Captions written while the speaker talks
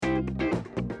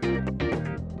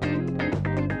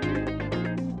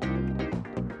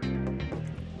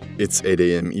It's 8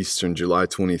 a.m. Eastern, July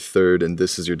 23rd, and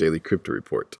this is your daily crypto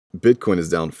report. Bitcoin is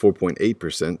down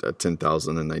 4.8% at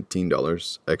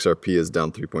 $10,019. XRP is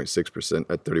down 3.6%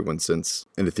 at 31 cents,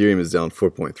 and Ethereum is down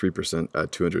 4.3%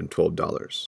 at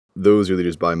 $212. Those are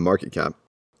leaders by market cap.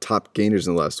 Top gainers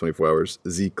in the last 24 hours,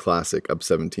 Z Classic up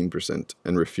 17%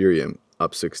 and Referium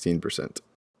up 16%.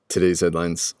 Today's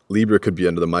headlines: Libra could be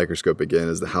under the microscope again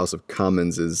as the House of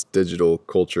Commons' Digital,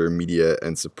 Culture, Media,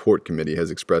 and Support Committee has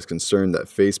expressed concern that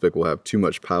Facebook will have too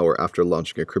much power after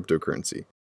launching a cryptocurrency.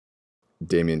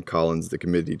 Damian Collins, the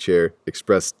committee chair,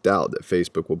 expressed doubt that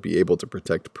Facebook will be able to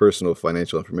protect personal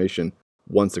financial information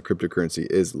once the cryptocurrency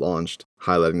is launched,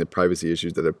 highlighting the privacy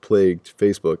issues that have plagued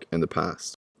Facebook in the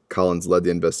past. Collins led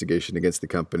the investigation against the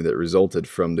company that resulted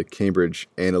from the Cambridge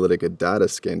Analytica data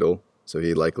scandal, so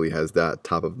he likely has that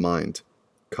top of mind.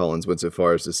 Collins went so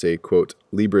far as to say, quote,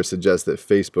 "Libra suggests that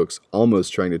Facebook's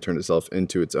almost trying to turn itself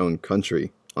into its own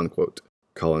country," unquote.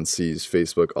 Collins sees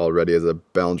Facebook already as a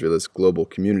boundaryless global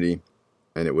community,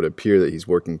 and it would appear that he's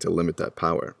working to limit that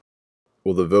power.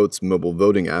 Well, the Votes mobile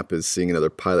voting app is seeing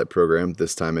another pilot program,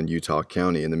 this time in Utah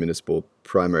County in the municipal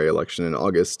primary election in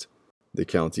August. The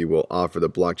county will offer the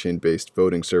blockchain-based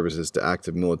voting services to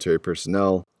active military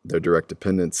personnel, their direct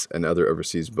dependents, and other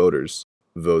overseas voters.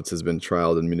 Votes has been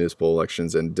trialed in municipal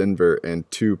elections in Denver and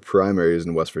 2 primaries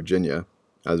in West Virginia,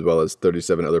 as well as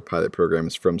 37 other pilot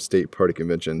programs from state party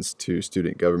conventions to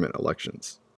student government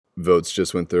elections. Votes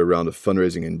just went through a round of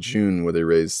fundraising in June where they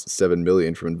raised $7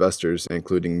 million from investors,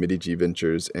 including Medici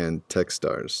Ventures and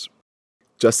Techstars.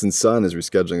 Justin Sun is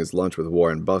rescheduling his lunch with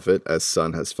Warren Buffett as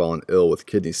Sun has fallen ill with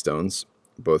kidney stones.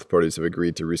 Both parties have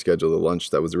agreed to reschedule the lunch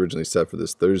that was originally set for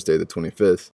this Thursday, the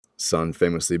 25th. Sun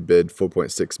famously bid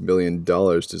 $4.6 million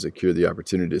to secure the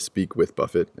opportunity to speak with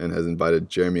Buffett and has invited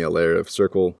Jeremy Allaire of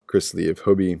Circle, Chris Lee of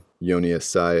Huobi, Yoni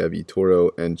Asai of eToro,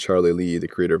 and Charlie Lee, the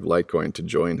creator of Litecoin, to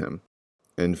join him.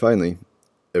 And finally,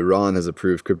 Iran has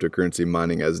approved cryptocurrency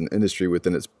mining as an industry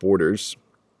within its borders.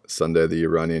 Sunday, the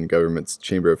Iranian government's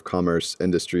Chamber of Commerce,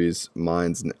 Industries,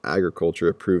 Mines, and Agriculture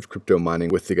approved crypto mining,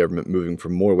 with the government moving for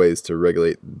more ways to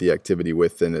regulate the activity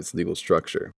within its legal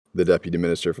structure. The Deputy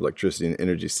Minister for Electricity and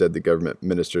Energy said the government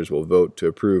ministers will vote to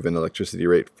approve an electricity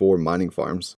rate for mining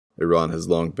farms. Iran has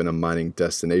long been a mining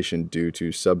destination due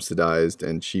to subsidized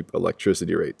and cheap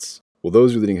electricity rates. Well,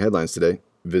 those are leading headlines today.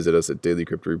 Visit us at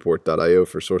dailycryptoreport.io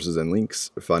for sources and links.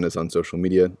 Find us on social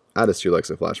media, add us to your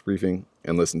Alexa Flash Briefing,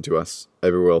 and listen to us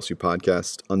everywhere else you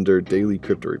podcast under Daily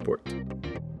Crypto Report.